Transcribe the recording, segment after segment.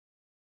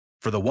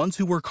For the ones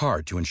who work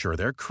hard to ensure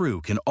their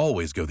crew can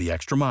always go the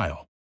extra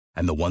mile,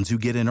 and the ones who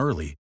get in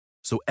early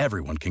so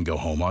everyone can go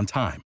home on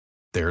time,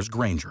 there's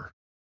Grainger,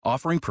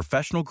 offering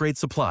professional-grade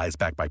supplies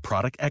backed by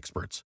product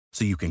experts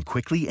so you can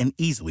quickly and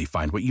easily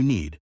find what you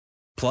need.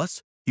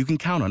 Plus, you can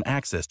count on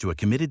access to a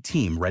committed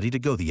team ready to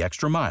go the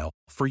extra mile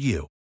for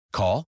you.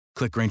 Call,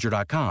 click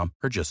Grainger.com,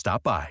 or just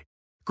stop by.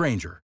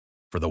 Grainger,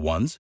 for the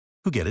ones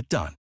who get it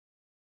done.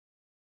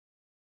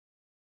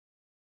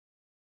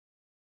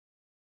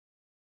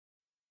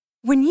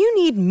 When you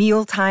need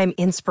mealtime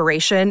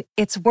inspiration,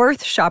 it's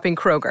worth shopping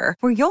Kroger,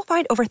 where you'll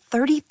find over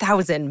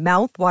 30,000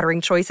 mouth-watering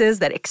choices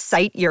that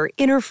excite your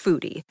inner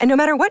foodie. And no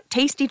matter what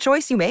tasty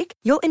choice you make,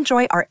 you'll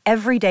enjoy our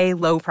everyday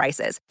low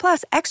prices,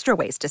 plus extra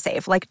ways to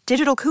save, like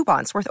digital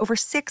coupons worth over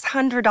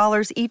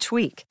 $600 each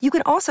week. You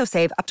can also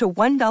save up to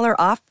 $1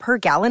 off per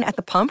gallon at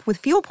the pump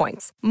with fuel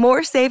points.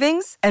 More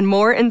savings and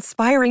more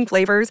inspiring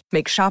flavors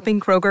make shopping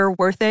Kroger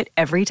worth it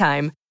every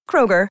time.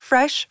 Kroger,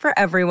 fresh for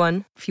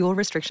everyone. Fuel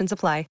restrictions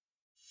apply.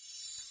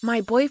 My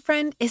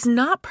boyfriend is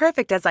not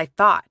perfect as I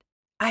thought.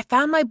 I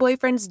found my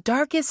boyfriend's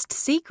darkest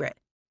secret.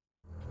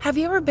 Have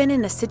you ever been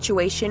in a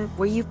situation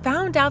where you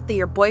found out that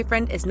your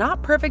boyfriend is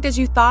not perfect as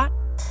you thought?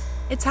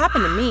 It's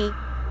happened to me.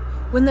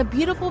 When the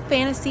beautiful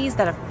fantasies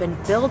that have been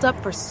built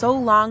up for so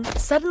long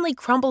suddenly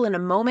crumble in a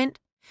moment,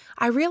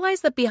 I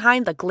realize that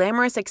behind the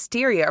glamorous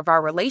exterior of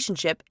our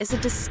relationship is a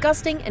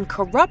disgusting and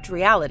corrupt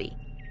reality.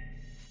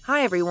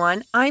 Hi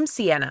everyone, I'm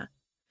Sienna.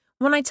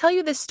 When I tell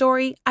you this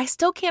story, I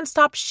still can't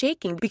stop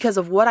shaking because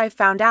of what I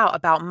found out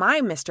about my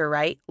Mr.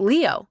 Right,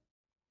 Leo.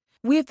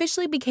 We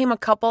officially became a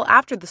couple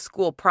after the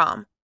school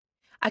prom.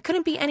 I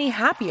couldn't be any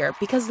happier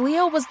because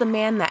Leo was the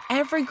man that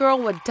every girl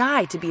would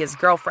die to be his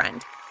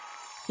girlfriend.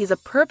 He's a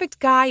perfect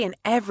guy in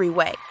every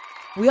way.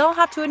 We all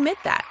have to admit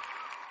that.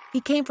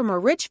 He came from a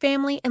rich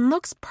family and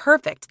looks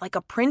perfect, like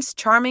a Prince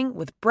Charming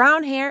with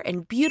brown hair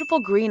and beautiful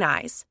green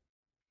eyes.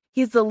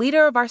 He's the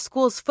leader of our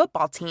school's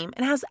football team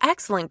and has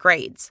excellent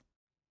grades.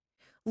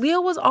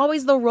 Leo was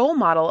always the role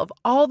model of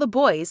all the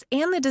boys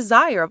and the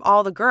desire of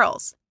all the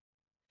girls.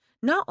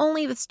 Not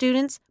only the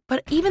students,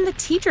 but even the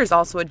teachers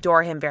also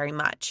adore him very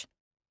much.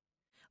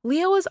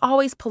 Leo is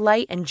always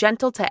polite and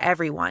gentle to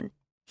everyone.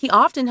 He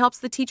often helps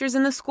the teachers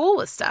in the school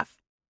with stuff.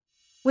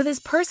 With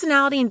his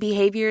personality and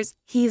behaviors,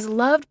 he is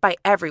loved by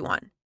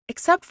everyone,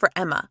 except for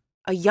Emma,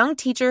 a young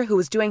teacher who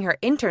was doing her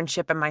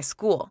internship at my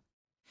school.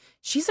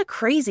 She's a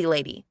crazy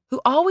lady who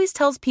always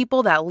tells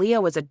people that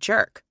Leo is a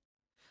jerk.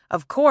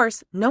 Of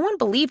course, no one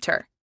believed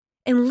her,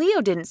 and Leo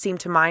didn't seem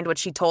to mind what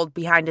she told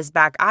behind his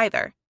back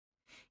either.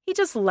 He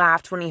just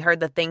laughed when he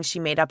heard the things she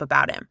made up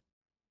about him.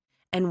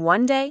 And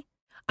one day,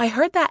 I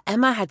heard that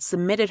Emma had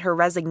submitted her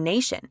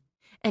resignation,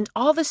 and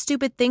all the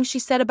stupid things she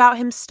said about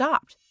him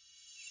stopped.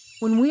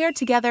 When we are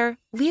together,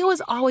 Leo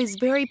is always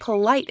very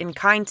polite and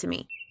kind to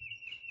me.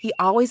 He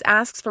always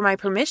asks for my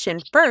permission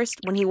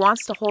first when he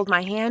wants to hold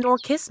my hand or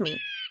kiss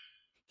me.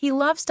 He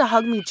loves to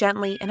hug me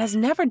gently and has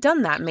never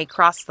done that may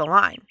cross the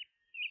line.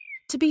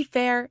 To be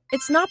fair,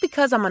 it's not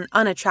because I'm an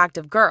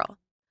unattractive girl.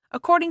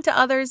 According to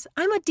others,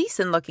 I'm a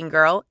decent-looking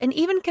girl and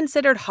even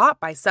considered hot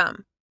by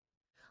some.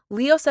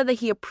 Leo said that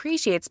he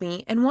appreciates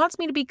me and wants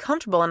me to be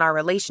comfortable in our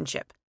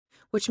relationship,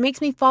 which makes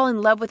me fall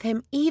in love with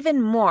him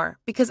even more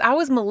because I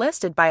was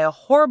molested by a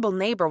horrible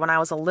neighbor when I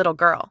was a little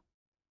girl.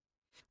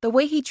 The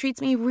way he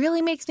treats me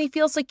really makes me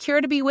feel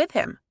secure to be with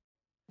him.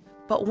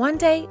 But one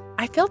day,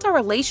 I felt our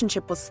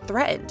relationship was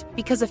threatened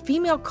because a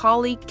female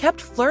colleague kept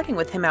flirting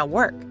with him at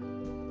work.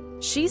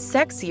 She's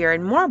sexier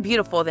and more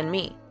beautiful than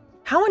me.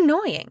 How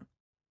annoying.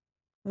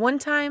 One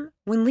time,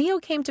 when Leo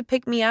came to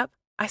pick me up,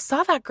 I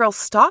saw that girl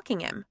stalking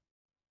him.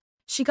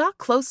 She got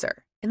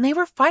closer, and they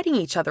were fighting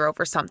each other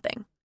over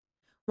something.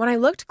 When I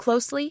looked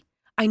closely,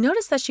 I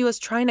noticed that she was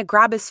trying to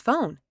grab his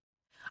phone.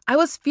 I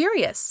was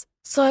furious,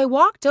 so I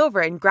walked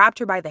over and grabbed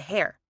her by the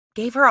hair,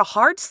 gave her a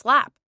hard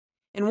slap,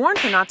 and warned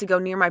her not to go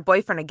near my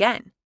boyfriend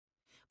again.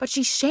 But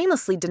she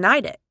shamelessly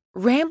denied it,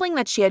 rambling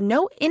that she had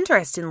no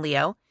interest in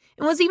Leo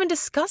and was even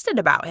disgusted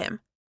about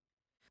him.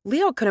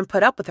 Leo couldn't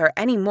put up with her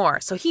anymore,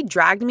 so he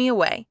dragged me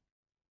away.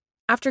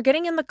 After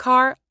getting in the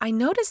car, I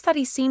noticed that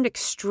he seemed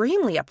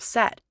extremely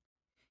upset.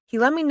 He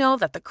let me know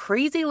that the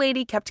crazy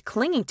lady kept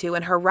clinging to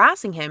and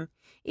harassing him,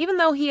 even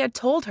though he had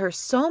told her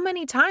so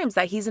many times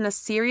that he's in a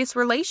serious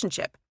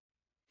relationship.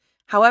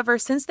 However,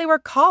 since they were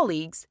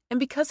colleagues, and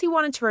because he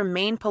wanted to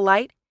remain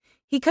polite,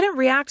 he couldn't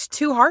react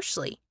too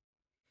harshly.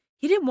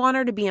 He didn't want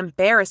her to be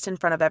embarrassed in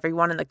front of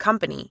everyone in the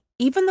company,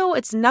 even though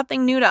it's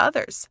nothing new to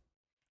others.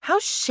 How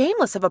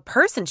shameless of a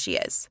person she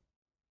is.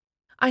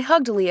 I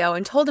hugged Leo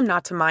and told him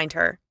not to mind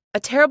her. A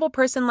terrible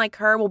person like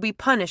her will be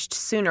punished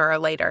sooner or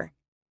later.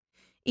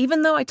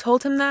 Even though I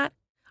told him that,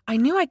 I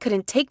knew I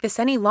couldn't take this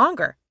any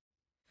longer.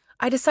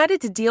 I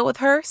decided to deal with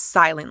her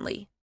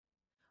silently.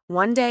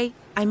 One day,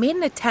 I made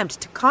an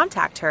attempt to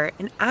contact her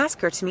and ask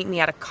her to meet me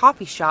at a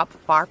coffee shop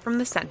far from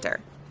the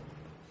center.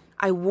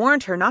 I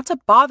warned her not to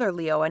bother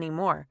Leo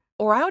anymore,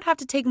 or I would have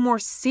to take more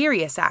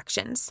serious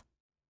actions.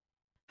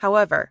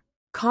 However,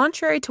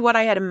 contrary to what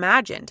I had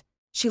imagined,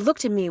 she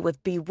looked at me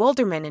with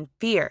bewilderment and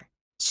fear.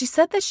 She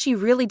said that she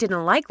really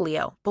didn't like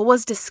Leo, but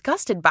was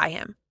disgusted by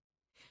him.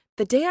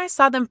 The day I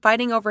saw them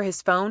fighting over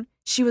his phone,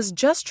 she was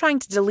just trying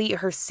to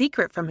delete her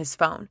secret from his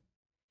phone.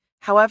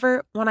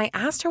 However, when I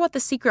asked her what the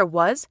secret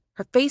was,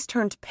 her face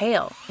turned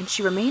pale and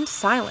she remained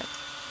silent.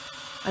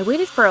 I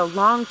waited for a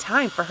long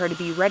time for her to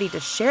be ready to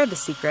share the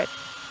secret,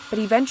 but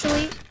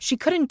eventually she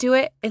couldn't do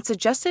it and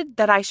suggested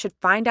that I should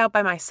find out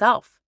by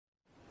myself.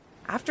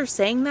 After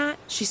saying that,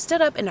 she stood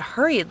up and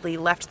hurriedly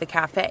left the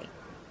cafe.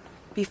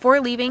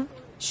 Before leaving,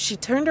 she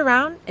turned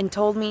around and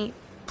told me,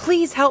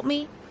 "Please help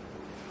me."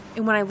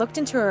 And when I looked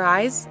into her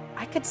eyes,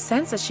 I could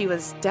sense that she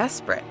was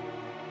desperate.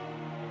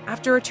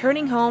 After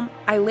returning home,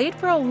 I laid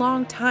for a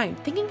long time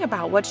thinking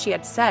about what she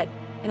had said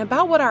and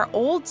about what our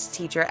olds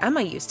teacher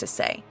Emma used to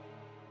say.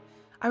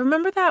 I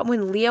remember that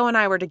when Leo and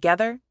I were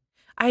together,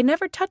 I had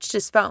never touched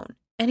his phone,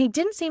 and he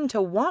didn't seem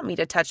to want me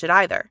to touch it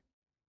either.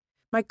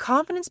 My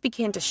confidence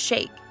began to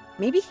shake.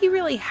 Maybe he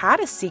really had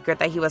a secret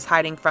that he was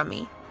hiding from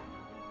me.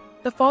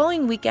 The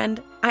following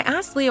weekend, I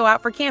asked Leo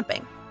out for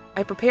camping.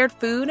 I prepared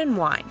food and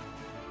wine.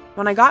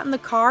 When I got in the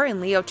car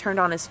and Leo turned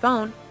on his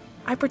phone,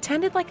 I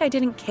pretended like I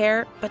didn't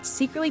care, but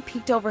secretly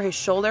peeked over his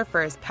shoulder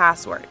for his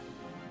password.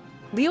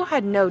 Leo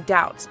had no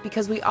doubts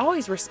because we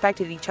always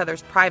respected each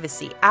other's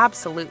privacy,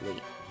 absolutely.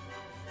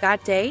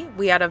 That day,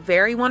 we had a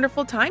very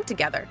wonderful time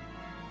together.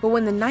 But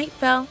when the night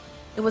fell,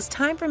 it was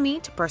time for me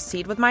to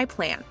proceed with my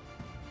plan.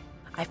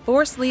 I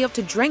forced Leo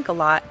to drink a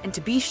lot, and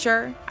to be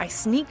sure, I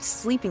sneaked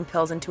sleeping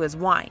pills into his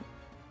wine.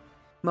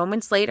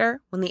 Moments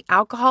later, when the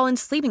alcohol and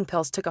sleeping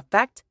pills took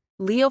effect,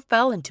 Leo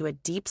fell into a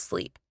deep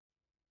sleep.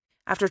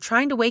 After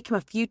trying to wake him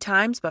a few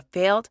times but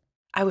failed,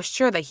 I was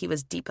sure that he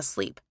was deep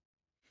asleep.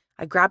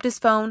 I grabbed his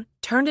phone,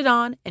 turned it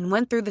on, and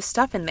went through the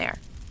stuff in there.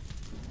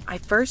 I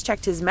first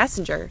checked his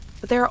messenger,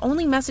 but there are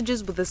only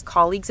messages with his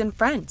colleagues and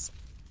friends.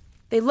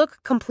 They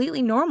look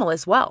completely normal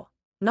as well.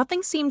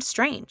 Nothing seemed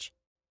strange.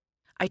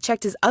 I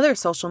checked his other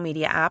social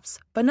media apps,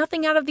 but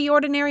nothing out of the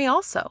ordinary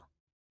also.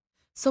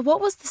 So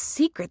what was the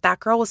secret that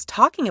girl was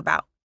talking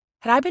about?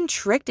 Had I been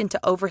tricked into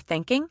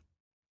overthinking?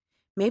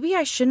 Maybe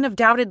I shouldn't have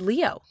doubted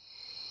Leo.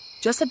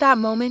 Just at that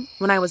moment,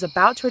 when I was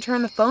about to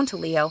return the phone to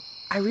Leo,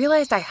 I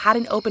realized I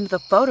hadn't opened the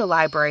photo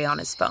library on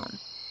his phone.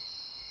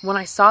 When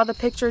I saw the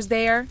pictures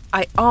there,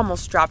 I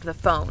almost dropped the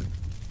phone.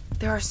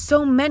 There are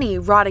so many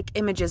erotic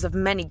images of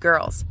many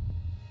girls.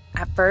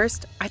 At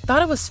first, I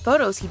thought it was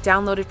photos he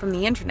downloaded from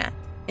the internet,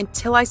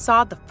 until I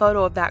saw the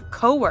photo of that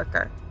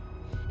coworker,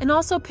 and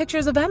also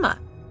pictures of Emma,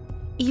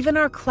 even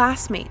our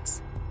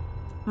classmates.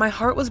 My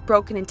heart was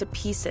broken into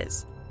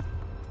pieces.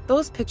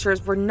 Those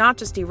pictures were not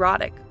just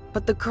erotic,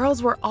 but the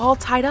girls were all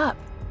tied up.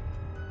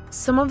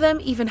 Some of them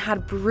even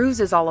had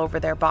bruises all over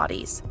their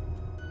bodies.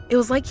 It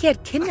was like he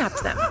had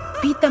kidnapped them,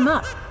 beat them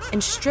up,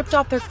 and stripped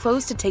off their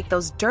clothes to take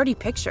those dirty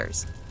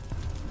pictures.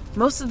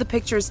 Most of the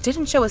pictures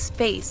didn't show his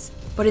face,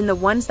 but in the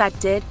ones that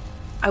did,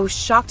 I was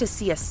shocked to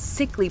see a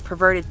sickly,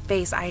 perverted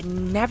face I had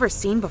never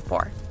seen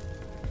before.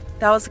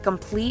 That was a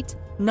complete,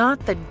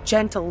 not the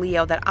gentle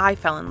Leo that I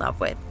fell in love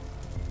with.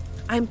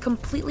 I am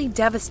completely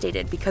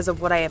devastated because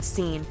of what I have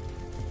seen.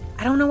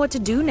 I don't know what to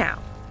do now.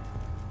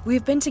 We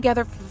have been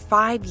together for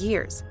 5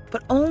 years,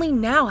 but only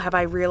now have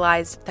I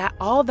realized that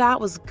all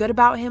that was good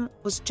about him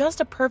was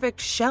just a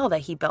perfect shell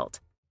that he built.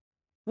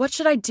 What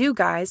should I do,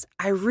 guys?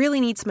 I really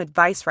need some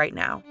advice right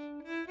now.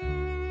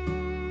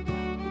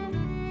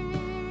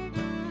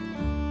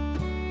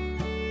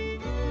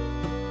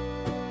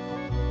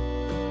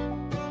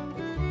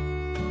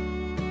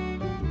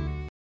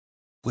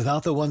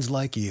 Without the ones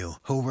like you,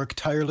 who work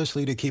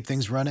tirelessly to keep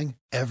things running,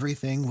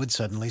 everything would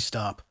suddenly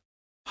stop.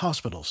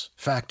 Hospitals,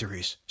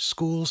 factories,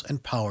 schools,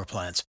 and power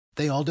plants,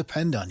 they all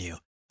depend on you.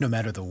 No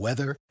matter the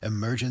weather,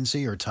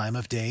 emergency, or time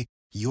of day,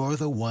 you're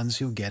the ones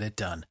who get it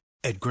done.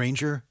 At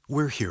Grainger,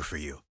 we're here for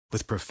you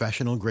with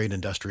professional-grade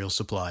industrial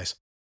supplies.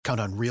 Count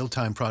on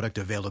real-time product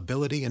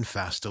availability and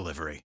fast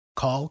delivery.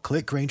 Call,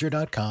 click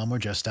Grainger.com, or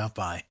just stop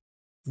by.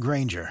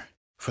 Grainger,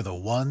 for the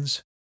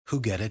ones who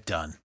get it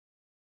done.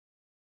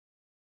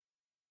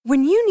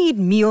 When you need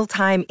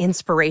mealtime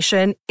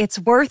inspiration, it's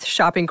worth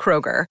shopping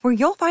Kroger, where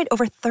you'll find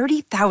over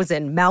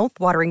 30,000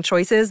 mouth-watering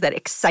choices that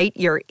excite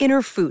your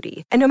inner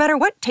foodie. And no matter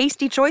what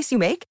tasty choice you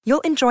make,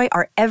 you'll enjoy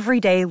our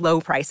everyday low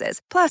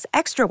prices, plus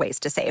extra ways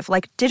to save,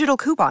 like digital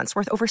coupons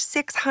worth over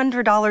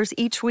 $600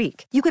 each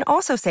week. You can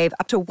also save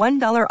up to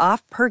 $1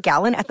 off per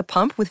gallon at the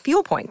pump with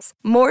fuel points.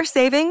 More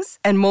savings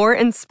and more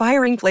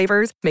inspiring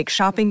flavors make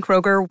shopping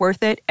Kroger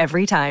worth it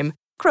every time.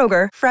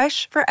 Kroger,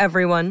 fresh for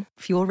everyone.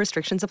 Fuel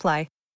restrictions apply.